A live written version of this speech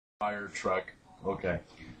Fire truck. Okay.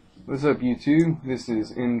 What's up, YouTube? This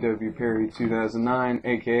is NW 2009,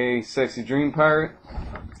 aka SexyDreamPirate.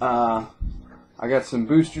 I got some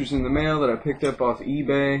boosters in the mail that I picked up off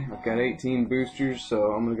eBay. I've got 18 boosters,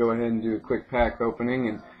 so I'm going to go ahead and do a quick pack opening,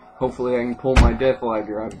 and hopefully I can pull my death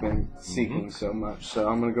lighter I've been seeking so much. So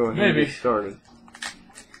I'm going to go ahead and get started.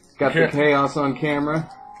 Got the chaos on camera.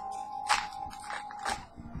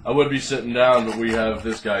 I would be sitting down, but we have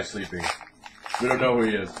this guy sleeping. We don't know who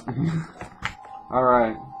he is.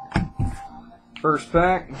 Alright. First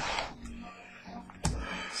pack.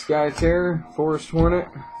 Sky Terror, Forest Hornet,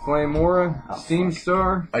 Flame Aura, Steam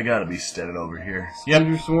Star. I gotta be standing over here.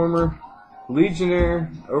 Cinder Swarmer, Legionnaire,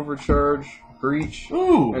 Overcharge, Breach,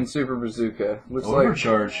 and Super Bazooka. Looks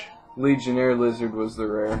Overcharge. like Legionnaire Lizard was the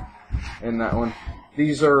rare in that one.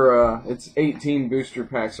 These are, it's 18 booster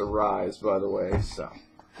packs of Rise, by the way, so.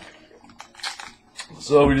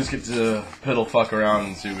 So we just get to piddle fuck around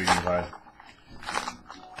and see what we can find.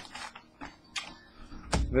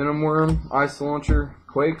 Venom Worm, Ice Launcher,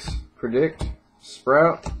 Quakes, Predict,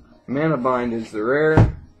 Sprout, Mana Bind is the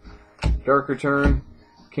rare, Dark Return,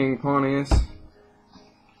 King Pontius,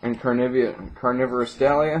 and Carnivorous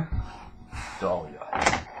Dahlia.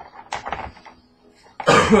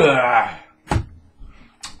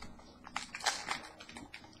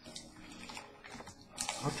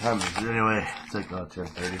 What time is it anyway? It's like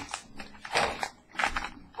 10:30.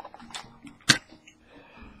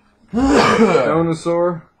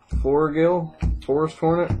 Stonosaur, Florigill, Forest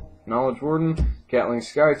Hornet, Knowledge Warden, Gatling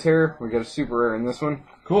Sky Terror. We got a super rare in this one.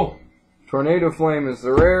 Cool. Tornado Flame is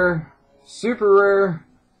the rare. Super rare,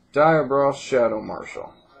 Diabros Shadow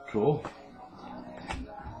Marshal. Cool.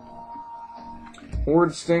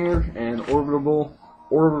 Horde Stinger and Orbital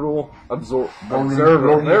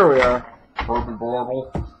Observer. There we are.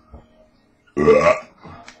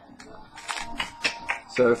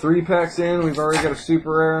 So 3 packs in, we've already got a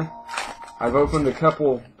super rare. I've opened a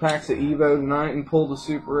couple packs of Evo tonight and pulled a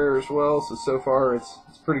super rare as well, so far it's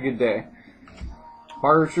a pretty good day.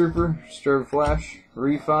 Paratrooper, Strobe Flash,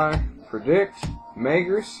 Refi, Predict,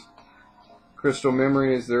 Magrus, Crystal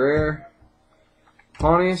Memory is the rare,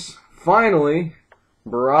 Pontius, finally,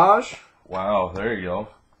 Barrage. Wow, there you go.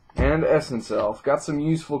 And Essence Elf. Got some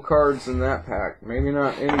useful cards in that pack. Maybe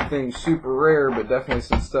not anything super rare, but definitely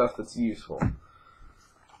some stuff that's useful.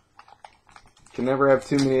 Can never have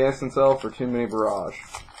too many Essence Elf or too many Barrage.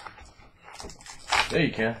 Yeah,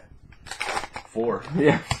 you can. 4.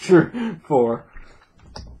 Yeah, true. 4.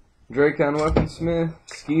 Dracon Weaponsmith,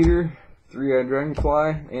 Skeeter, Three-Eyed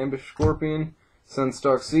Dragonfly, Ambush Scorpion,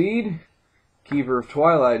 Sunstalk Seed, Keeper of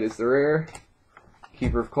Twilight is the rare,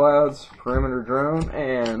 Keeper of Clouds, Perimeter Drone,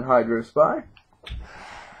 and Hydro Spy.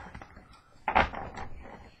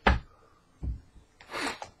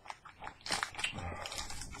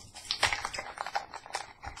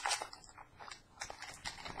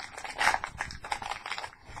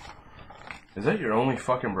 Is that your only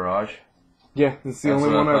fucking Barrage? Yeah, it's the only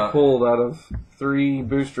one I pulled out of 3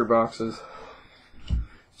 booster boxes.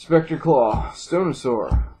 Spectre Claw,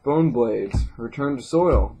 Stonosaur, Bone Blades, Return to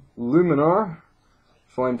Soil, Luminar,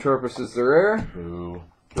 Flame Tropus is the rare,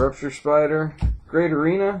 Rupture Spider, Great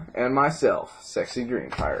Arena, and myself,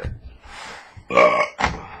 SexyDreamPirate.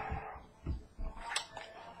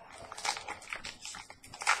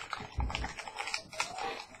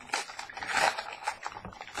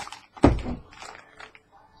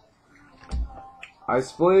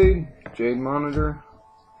 Ice Blade, Jade Monitor,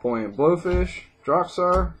 Poignant Blowfish,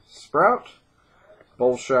 Droxar, Sprout,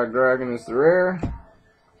 Bullshot Dragon is the rare,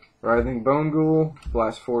 Writhing Bone Ghoul,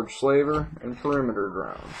 Blastforge Slaver, and Perimeter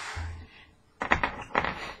Drone.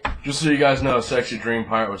 Just so you guys know,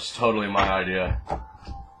 SexyDreamPirate was totally my idea.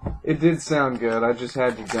 It did sound good, I just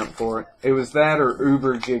had to jump for it. It was that or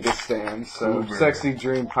Uber Gigastan, so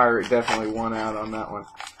SexyDreamPirate definitely won out on that one.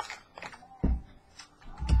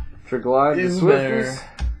 Triglide the Swiftness,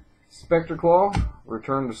 Spectre Claw,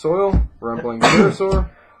 Return to Soil, Rumbling Pterosaur,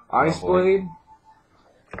 Ice Blade,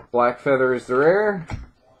 Black Feather is the rare,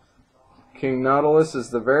 King Nautilus is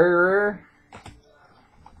the very rare,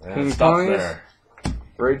 King Pontius,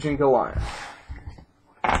 Raging Goliath.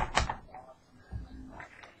 I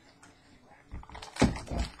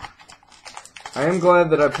am glad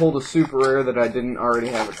that I pulled a super rare that I didn't already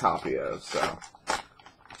have a copy of,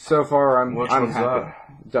 so far I'm happy.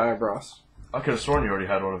 Diabros. I could have sworn you already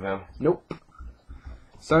had one of them. Nope.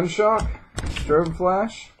 Sunshock, Strobe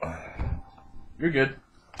Flash. You're good.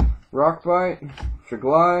 Rockbite,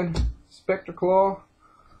 Triglide, Spectre Claw,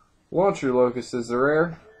 Launcher Locust is the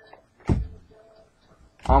rare,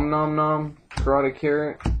 Om Nom Nom, Karate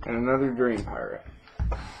Carrot, and another Dream Pirate.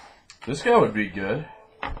 This guy would be good.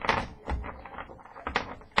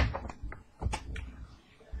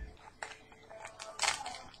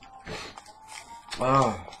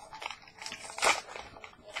 Oh.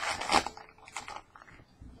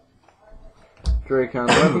 Dracon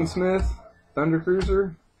Weaponsmith, Thunder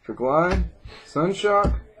Cruiser, Triglide,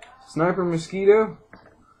 Sunshock, Sniper Mosquito,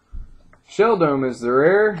 Shell Dome is the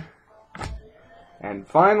rare, and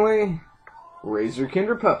finally, Razor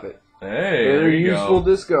Kinder Puppet. Hey, Very useful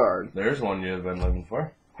discard. There's one you've been looking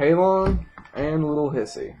for. Halon and Little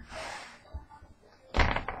Hissy.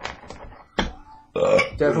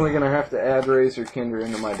 Definitely gonna have to add Razor Kinder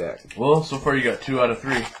into my deck. Well, so far you got 2 out of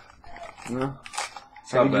 3. No.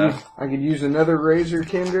 It's not bad. I could use another Razor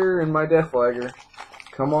Kinder in my Deathlagger.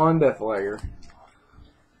 Come on, Deathlagger.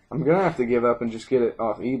 I'm gonna have to give up and just get it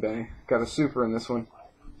off eBay. Got a super in this one.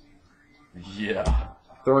 Yeah.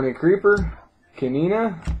 Thorny Creeper,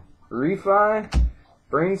 Kanina, Refi,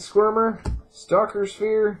 Brain Squirmer, Stalker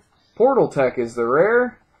Sphere, Portal Tech is the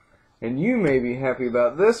rare, and you may be happy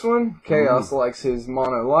about this one. Chaos likes his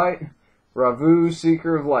Mono Light, Ravu,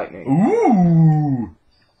 Seeker of Lightning. Ooh!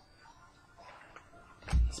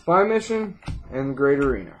 Spy Mission, and the Great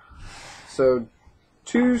Arena. So,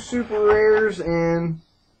 2 super rares and,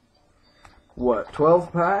 what,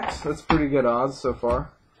 12 packs? That's pretty good odds so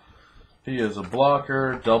far. He is a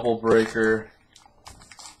blocker, double breaker,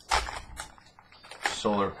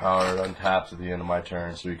 solar powered, untaps at the end of my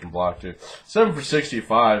turn, so he can block too. 7 for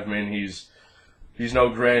 65. I mean, he's no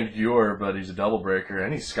Grand Cure, but he's a double breaker,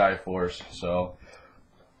 and he's Sky Force, so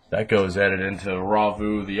that goes added into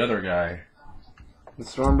Ravu, the other guy. The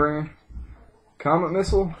Stormbringer, Comet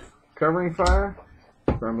Missile, Covering Fire,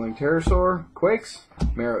 Rumbling Pterosaur, Quakes,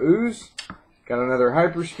 Mara Ooze, got another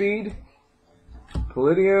Hyperspeed,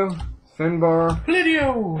 Pallideo, Finbar,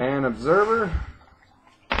 Pallideo! And Observer.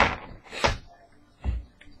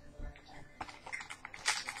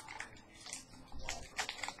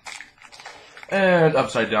 And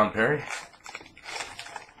upside down parry.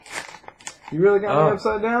 You really got me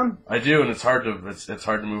upside down? I do, and it's hard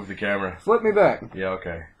to move the camera. Flip me back. Yeah,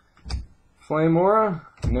 okay. Flame Aura,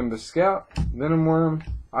 Nimbus Scout, Venom Worm,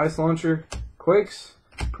 Ice Launcher, Quakes,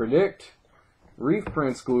 Predict, Reef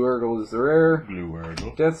Prince Gluurgle is the rare,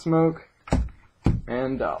 Gluurgle, Death Smoke,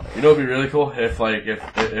 and Dolly. You know what'd be really cool? If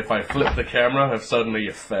I flipped the camera, if suddenly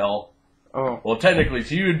it fell. Oh. Well, technically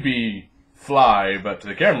to you it'd be fly, but to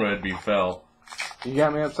the camera it'd be fell. You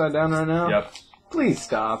got me upside down right now? Yep. Please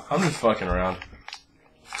stop. I'm just fucking around.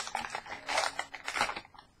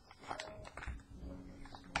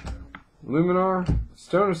 Luminar,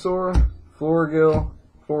 Stonosaur, Florigill,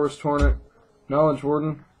 Forest Hornet, Knowledge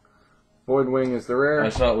Warden, Voidwing is the rare. I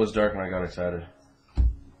saw it was dark and I got excited.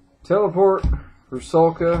 Teleport,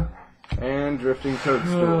 Rusalka, and Drifting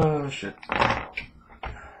Toadstool. Oh, shit.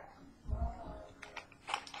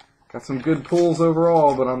 Got some good pulls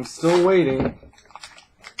overall, but I'm still waiting.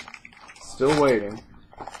 Still waiting.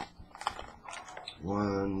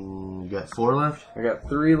 You got 4 left? I got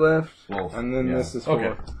 3 left, Whoa. and then this is 4.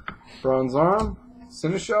 Okay. Bronze Arm,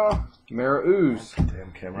 Seneshaw, Mara Ooze,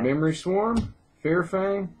 Damn camera. Memory Swarm,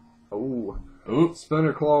 Fearfang, Ooh.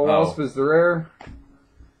 Splinter Claw Wasp is the rare,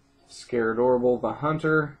 Scaradorable the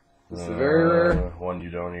Hunter is the very rare, one you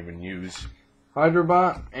don't even use.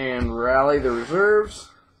 Hydrobot, and Rally the Reserves.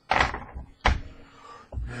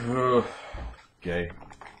 Gay.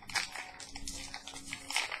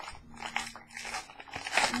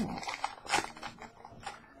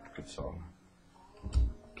 Good song.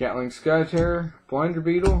 Gatling Skyterror, Blinder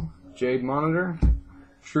Beetle, Jade Monitor,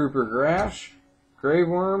 Trooper Grash, Grave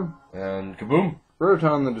Worm, And kaboom!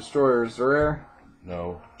 Roton the Destroyer is the rare,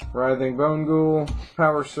 No. Writhing Bone Ghoul,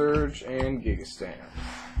 Power Surge, and Gigastamp.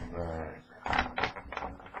 Alright.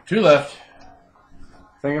 2 left.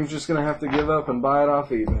 I think I'm just going to have to give up and buy it off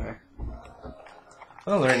eBay.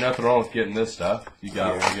 Well, there ain't nothing wrong with getting this stuff. You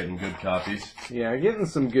got one getting good copies. Yeah, getting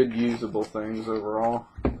some good usable things overall.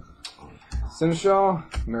 Seneshaw,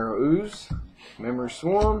 Mara Ooze, Memory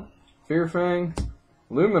Swarm, Fearfang,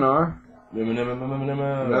 Luminar,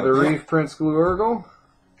 another Reef Prince Gluurgle,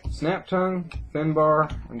 Snap Tongue,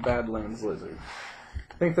 Finbar, and Badlands Lizard.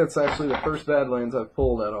 I think that's actually the first Badlands I've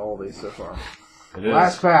pulled out of all these so far. It is.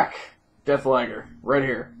 Last pack, Deathlagger, right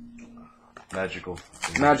here. Magical.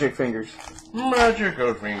 Magic Fingers.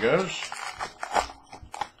 Magical fingers.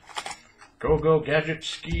 Go gadget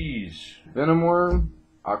skis. Venom Worm,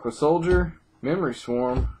 Aqua Soldier, Memory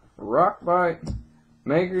Swarm, Rock Bite,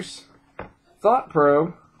 Makers, Thought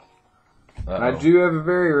Probe. I do have a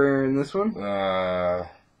very rare in this one.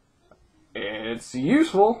 It's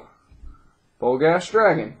useful. Bolgash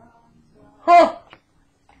Dragon. Huh!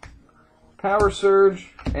 Power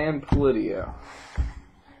Surge, and Pallideo.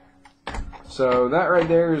 So that right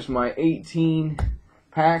there is my 18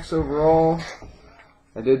 packs overall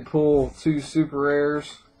I did pull 2 super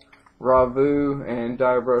rares, Ravu and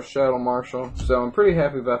Diabro Shadow Marshal, so I'm pretty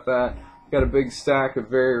happy about that. Got a big stack of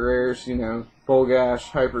very rares, you know,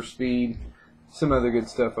 Bolgash, Hyperspeed, some other good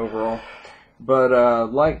stuff overall.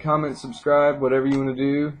 But like, comment, subscribe, whatever you want to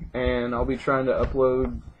do, and I'll be trying to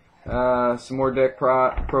upload some more deck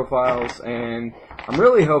profiles, and I'm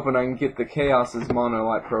really hoping I can get the Chaos's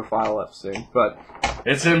Monolight profile up soon. But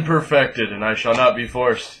it's imperfected, and I shall not be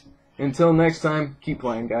forced. Until next time, keep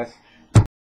playing, guys.